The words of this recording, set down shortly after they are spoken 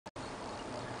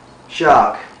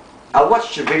Shark, I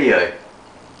watched your video,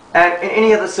 and in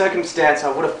any other circumstance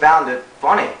I would have found it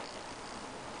funny.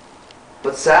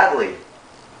 But sadly,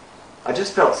 I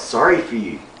just felt sorry for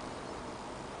you.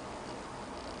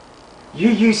 You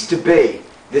used to be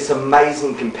this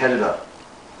amazing competitor,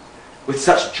 with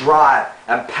such drive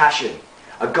and passion,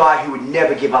 a guy who would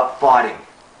never give up fighting,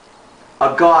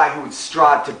 a guy who would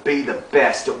strive to be the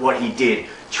best at what he did,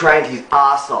 trained his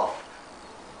ass off,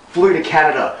 flew to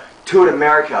Canada, toured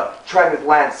America, trained with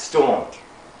Lance Storm,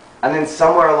 and then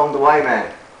somewhere along the way,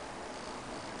 man,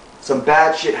 some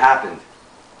bad shit happened.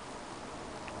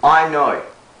 I know.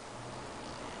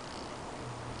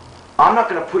 I'm not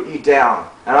going to put you down,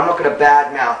 and I'm not going to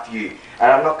badmouth you,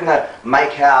 and I'm not going to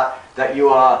make out that you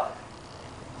are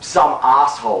some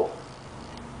asshole.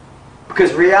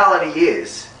 Because reality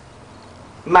is,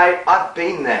 mate, I've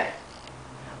been there.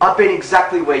 I've been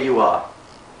exactly where you are.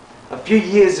 A few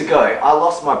years ago, I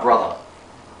lost my brother.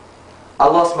 I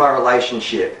lost my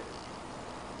relationship.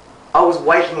 I was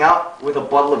waking up with a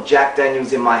bottle of Jack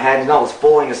Daniels in my hand, and I was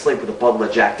falling asleep with a bottle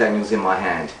of Jack Daniels in my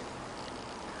hand.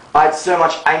 I had so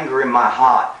much anger in my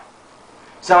heart,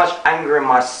 so much anger in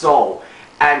my soul,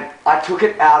 and I took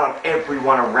it out on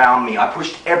everyone around me. I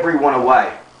pushed everyone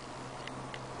away.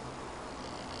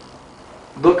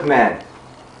 Look, man,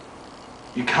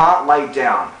 you can't lay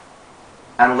down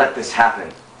and let this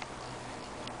happen.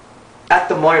 At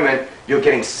the moment, you're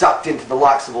getting sucked into the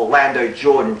likes of Orlando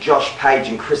Jordan, Josh Page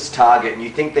and Chris Target, and you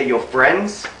think they're your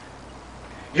friends?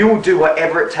 You will do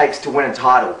whatever it takes to win a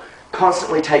title,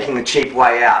 constantly taking the cheap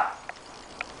way out.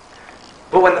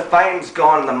 But when the fame's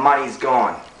gone and the money's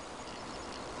gone,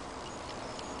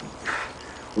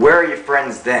 where are your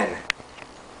friends then?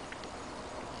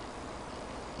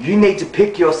 You need to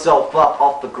pick yourself up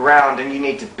off the ground, and you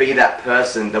need to be that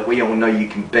person that we all know you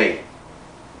can be.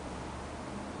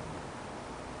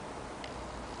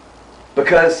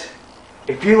 Because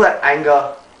if you let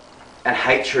anger and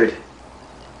hatred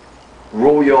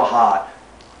rule your heart,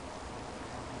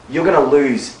 you're going to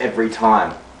lose every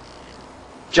time.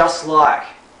 Just like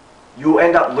you'll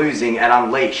end up losing at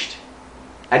Unleashed.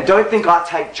 And don't think I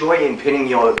take joy in pinning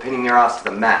your ass to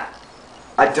the mat.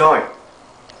 I don't.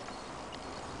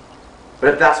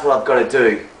 But if that's what I've got to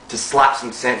do to slap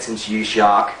some sense into you,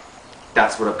 Shark,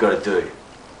 that's what I've got to do.